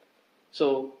rarer.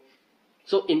 So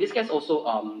in this case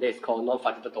also there's called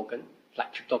non-fungible token,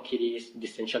 like CryptoKitties,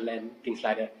 Decentraland, things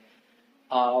like that.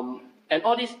 And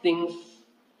all these things,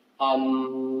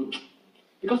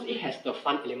 because it has the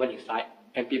fun element inside,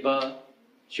 and people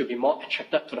should be more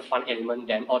attracted to the fun element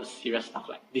than all the serious stuff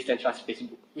like decentralized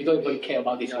Facebook. We don't even care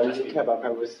about this. We don't care about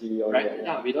privacy or right? that.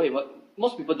 Yeah, we don't even.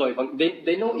 Most people don't even.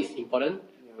 They know it's important,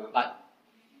 but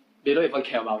they don't even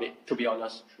care about it. To be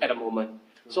honest, at the moment.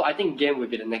 So I think game will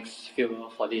be the next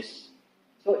field for this.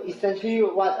 So essentially,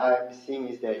 what I'm seeing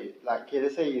is that, like, okay,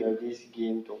 let's say you have this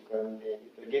game token, and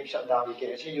if the game shut down, you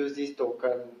can actually use this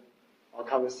token or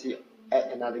currency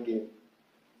at another game.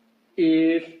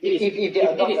 If it is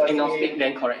agnostic, game,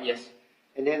 then correct, yes.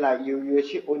 And then like you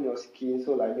actually own your skin,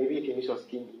 so like maybe you can use your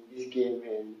skin in this game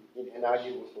and in another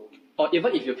game also. Or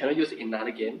even if you cannot use it in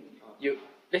another game,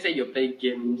 let's say you play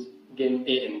game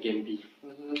A and game B.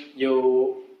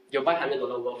 You buy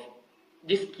 $100 worth.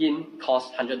 This skin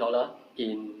costs $100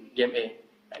 in game A.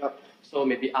 Right? So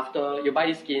maybe after you buy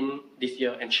this skin this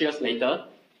year and 3 years later,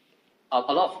 a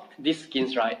lot of these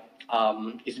skins, right,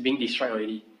 is being destroyed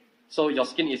already. So your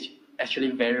skin is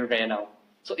actually very rare now.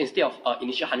 So instead of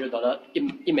initial $100,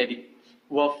 it may be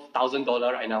worth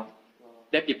 $1,000 right now.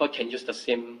 Then people can use the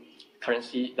same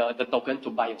currency, the token, to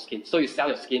buy your skin. So you sell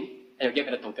your skin and you get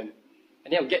the token,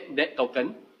 and then you get that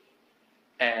token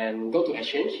and go to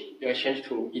exchange. You exchange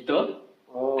to Ether,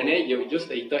 and then you use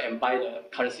the Ether and buy the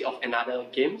currency of another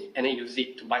game, and then use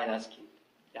it to buy another skin.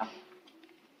 Yeah.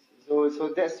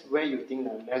 So that's where you think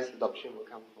the mass adoption will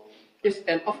come from. Yes,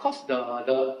 and of course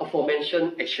the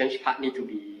aforementioned exchange part need to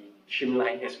be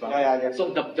streamlined as well. Yeah, so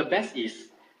the best is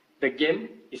the game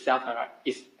itself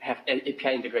have an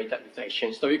API integrated with the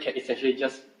exchange, so you can essentially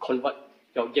just convert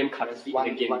your game currency in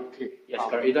the game. One click. Yes,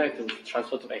 correct. You don't have to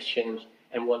transfer to the exchange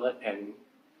and wallet and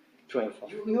to and from.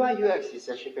 UI UX is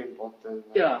actually very important.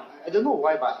 Yeah. I don't know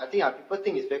why, but I think people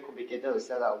think it's very complicated to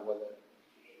set up a wallet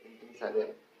and things like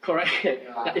that. Correct.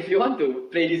 Yeah. If you want to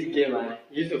play this game,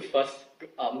 you need to first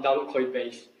download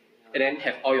Coinbase and then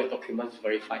have all your documents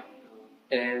verified.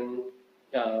 And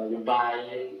then you buy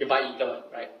Ether,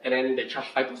 right? And then they charge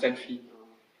 5% fee.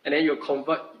 And then you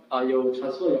convert, you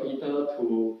transfer your Ether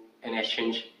to an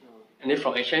exchange. And then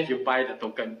from exchange, you buy the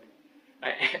token.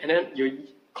 Right? And then you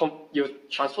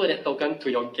transfer that token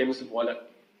to your game's wallet.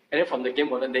 And then from the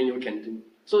game wallet, then you can do.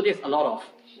 So there's a lot of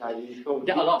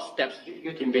there are a lot of steps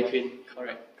in between.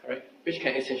 Correct. Which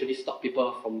can essentially stop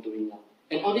people from doing that.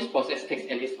 And all this process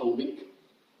takes at least a week.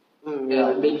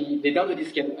 Maybe they download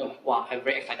this game, wow, I'm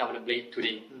very excited, I want to play it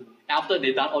today. After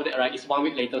they done all that, right, it's 1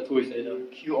 week later, 2 weeks later.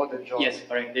 Queue all the jobs. Yes,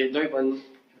 correct. They don't even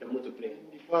have the mood to play.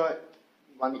 People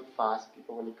want it fast,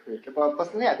 people want it quick. But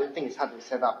personally, I don't think it's hard to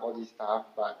set up all this stuff.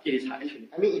 But it is hard, actually.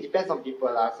 I mean, it depends on people.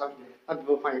 Some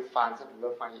people find it fun, some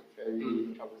people find it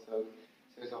very troublesome, so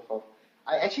on and so forth.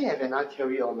 I actually have another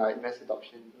theory on like mass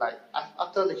adoption. Like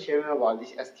after the sharing about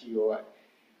this STO, right,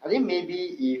 I think maybe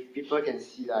if people can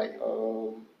see like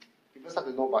people start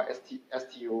to know about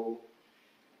STO,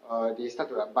 they start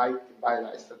to like buy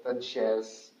like certain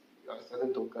shares,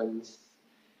 certain tokens.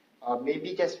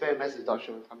 Maybe that's where mass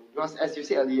adoption will come in. Because as you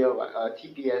said earlier,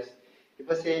 TPS,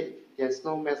 people say there's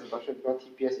no mass adoption because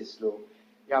TPS is slow.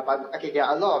 Yeah, but okay, there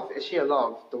are a lot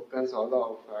of tokens or a lot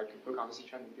of cryptocurrency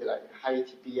trying to build like high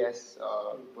TPS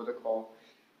protocol,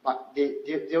 but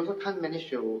they also can't manage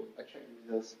to attract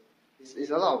users. It's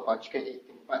a lot of chicken egg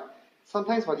thing. But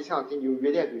sometimes for this kind of thing, you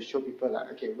really have to show people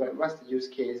like, okay, what's the use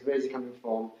case? Where is it coming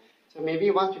from? So maybe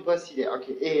once people see that,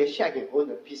 okay, hey, actually I can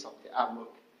own a piece of the artwork,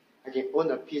 I can own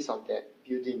a piece of that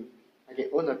building, I can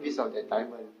own a piece of that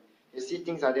diamond. You see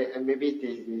things like that, and maybe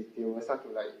they will start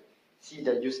to like see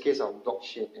the use case of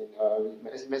blockchain and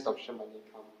mass adoption money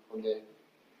come from there.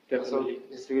 Definitely. So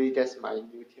basically that's my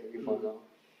new theory for now.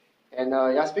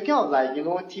 And speaking of like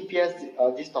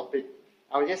TPS, this topic,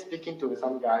 I was just speaking to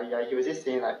some guy. He was just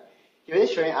saying like he was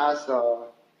just showing us.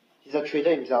 He's a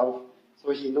trader himself, so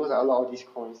he knows a lot of these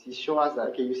coins. He showed us that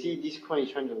okay, you see this coin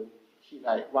is trying to hit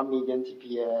like 1 million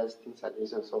TPS, things like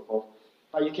this and so forth.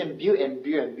 But you can build and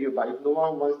build and build, but if no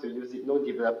one wants to use it, no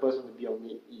developers want to build on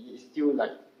it, it's still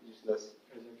like useless.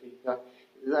 Exactly. Yeah.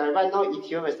 Like right now,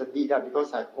 Ethereum has the lead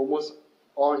because like almost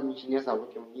all engineers are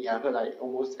working on it. I heard like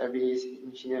almost every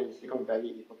engineer in Silicon Valley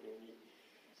is working on it.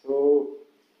 So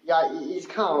yeah, it's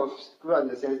kind of screwed up in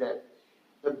the sense that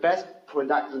the best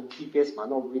product in TPS might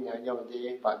not win at the end of the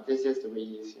day, but this is the way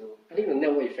it is, you know. I think the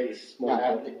network effect is more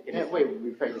Yeah, important. the network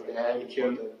effect is there.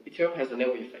 Ethereum has a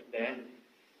network effect there.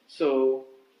 So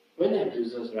when they have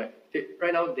users, right?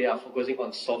 Right now they are focusing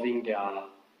on solving their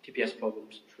TPS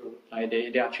problems. True. Like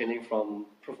they are changing from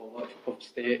proof of work to proof of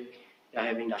stake. They are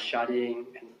having the sharding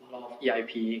and a lot of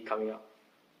EIP coming up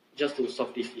just to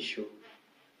solve this issue.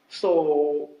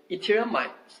 So Ethereum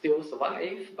might still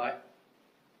survive, but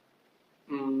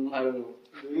I don't know.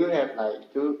 Do you have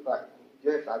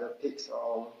other picks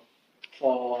or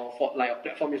For like a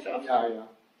platform itself. yeah.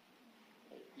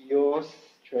 EOS,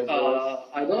 Trezor.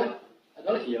 I don't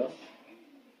have EOS.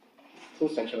 Too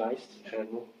centralized. I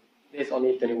don't know. There's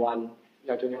only 21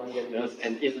 Yeah, 21 users,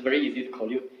 and it's very easy to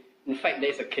collude. In fact,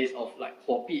 there's a case of like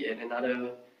Huobi and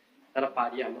another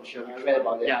party. I'm not sure. I read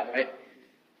about it. Yeah, right.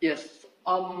 Yes.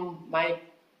 My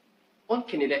one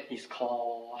candidate is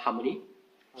called Harmony.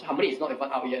 So Harmony is not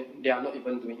even out yet. They are not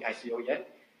even doing ICO yet.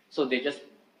 So they just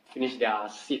finished their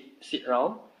seed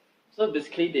round. So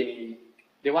basically,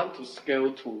 they want to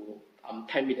scale to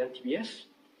 10 million TBS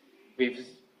with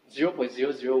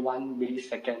 0.001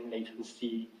 millisecond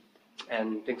latency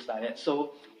and things like that.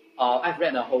 So I've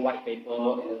read the whole white paper,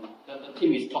 and the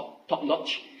team is top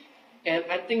notch, and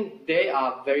I think they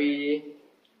are very,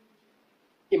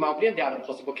 in my opinion, they are the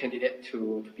possible candidate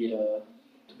to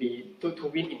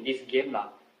win in this game lah.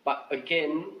 But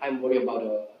again, I'm worried about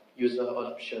the user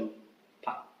adoption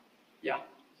part. Yeah.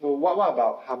 So what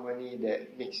about Harmony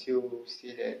that makes you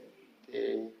say that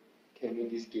they can win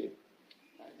this game?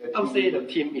 I would say the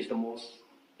team is the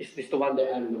one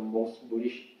that I'm the most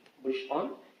bullish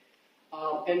on.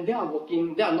 And they are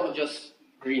not just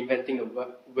reinventing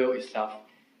the wheel itself.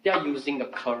 They are using the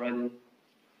current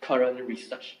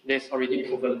research that's already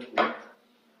proven to work.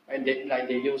 And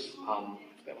they use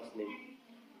what's the name?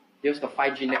 They use the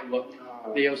 5G network.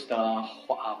 They use the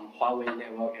Huawei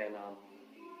network and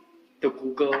the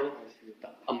Google, the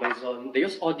Amazon. They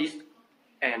use all these,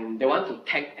 and they want to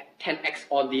 10x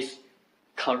all these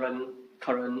current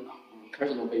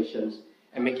innovations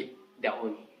and make it their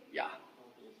own. Yeah.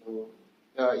 So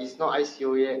it's not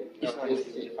ICO yet. It's not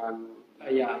ICO.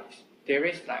 Yeah, they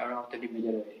raised like around 30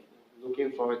 million already.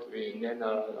 Looking forward to it. Then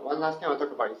one last thing I'll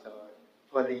talk about is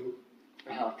Perlin.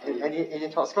 Any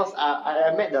thoughts? Because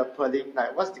I met the Perlin,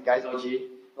 like what's the guy's name?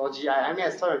 Logi. I mean I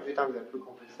saw him a few times at few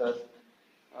conferences.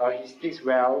 He speaks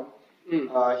well.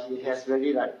 He has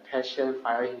really like passion,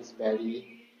 fire in his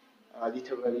belly,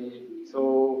 literally.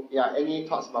 So yeah, any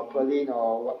thoughts about Perlin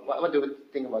or what do you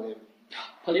think about him?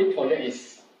 Perlin project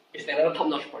is another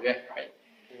top-notch project, right?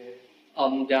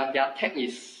 Okay. Their tech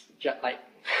is just like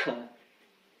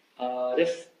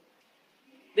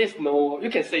there's no, you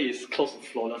can say it's close to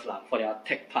flawless lah for their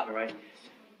tech part, right?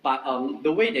 But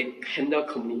the way they handle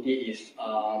community is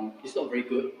not very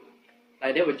good.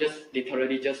 Like they would just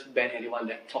literally just ban anyone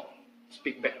that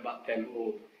speak bad about them.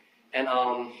 And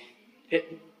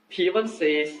he even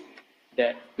says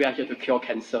that we are here to cure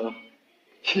cancer,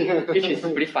 which is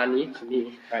pretty funny to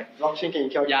me, right? Blockchain can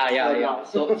cure Yeah.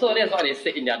 cancer. So that's what they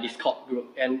say in their Discord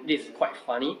group, and this is quite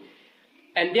funny.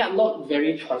 And they are not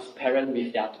very transparent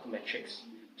with their tokenomics.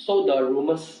 So the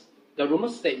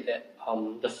rumors state that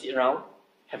the seed round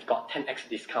have got 10x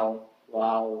discount.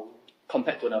 Wow.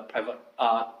 Compared to the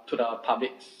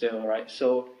public sale, right?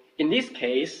 So in this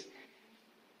case,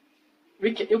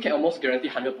 you can almost guarantee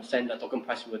 100% the token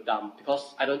price will dump,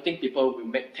 because I don't think people will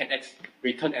make 10x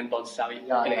return and don't sell it in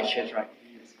the exchange, right?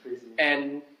 It's crazy.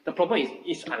 And the problem is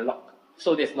it's unlocked,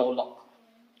 so there's no lock.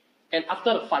 And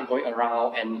after the fund going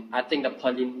around, and I think the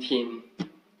Perlin team,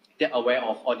 they're aware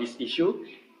of all this issue,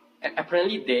 and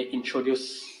apparently they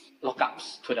introduce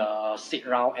lockups to the seed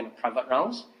round and private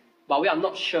rounds, but we are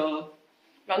not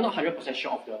 100%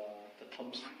 sure of the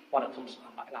terms, what the terms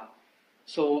are like.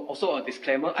 So also a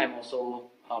disclaimer, I'm also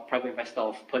a private investor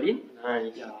of Perlin.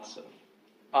 Nice.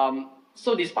 Yeah.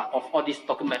 So this part of all these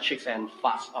tokenomics and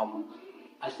FAST,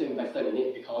 I still invested in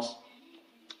it because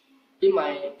it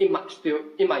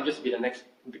might just be the next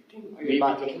big thing.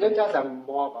 But can you tell us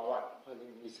more about what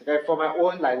Perlin is? Like for my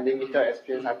own like limited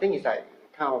experience, I think it's like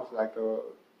kind of like a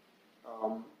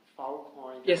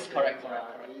Filecoin. Yes, correct.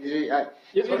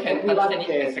 You can understand it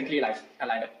exactly like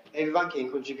that. Everyone can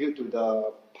contribute to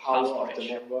the power of the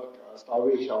network,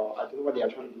 storage, or I don't know what they are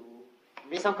trying to do.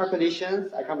 made some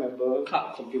calculations. I can't remember.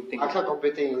 Cloud computing. Cloud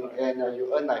computing, and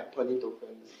you earn like Perlin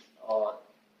tokens or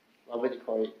whatever you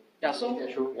call it. Yeah, so Is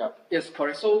that true? Yeah. yes,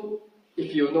 correct. So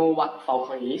if you know what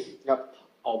Filecoin is, Yep.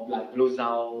 or like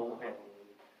Bluzao and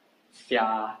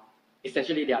Xia,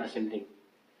 essentially they are the same thing.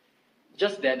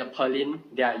 Just that the Perlin,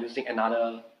 they are using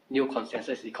another new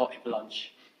consensus called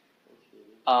Avalanche.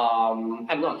 I'm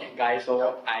not a tech guy,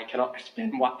 so I cannot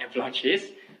explain what Avalanche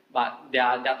is, but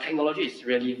their technology is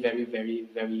really very, very,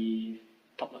 very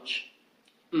top notch.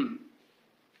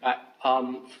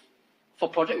 For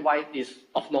project wise, it's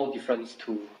of no difference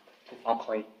to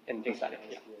Filecoin and things like that.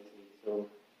 Yeah. So,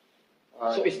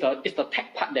 So it's the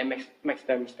tech part that makes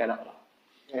them stand out.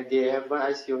 and they haven't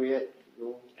ICO yet.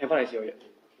 No. Haven't ICO yet.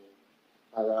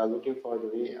 Looking forward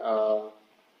to it.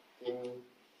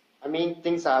 I mean,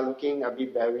 things are looking a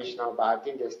bit bearish now, but I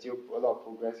think there's still a lot of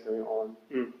progress going on.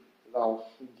 A lot of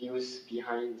deals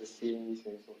behind the scenes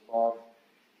and so forth.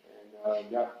 And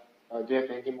do you have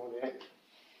anything more to add?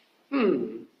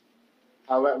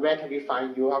 Where can we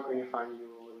find you? How can we find you?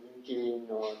 LinkedIn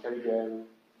or Telegram?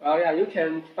 Yeah, you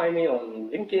can find me on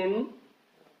LinkedIn,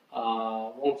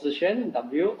 Wong Zixuan,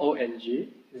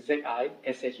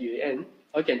 WONGZISHUAN,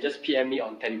 or you can just PM me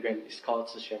on Telegram. It's called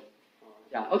Zixuan.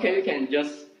 Yeah, okay, you can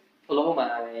just follow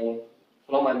my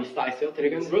Mr. ICO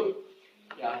Telegram group.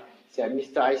 Yeah. So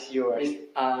Mr. ICO, right?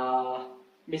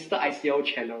 Mr. ICO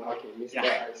channel. Okay, Mr.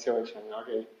 ICO channel.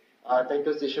 Okay. Thank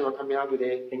you, Zixuan, for coming out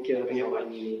today. Thank you for having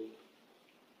me.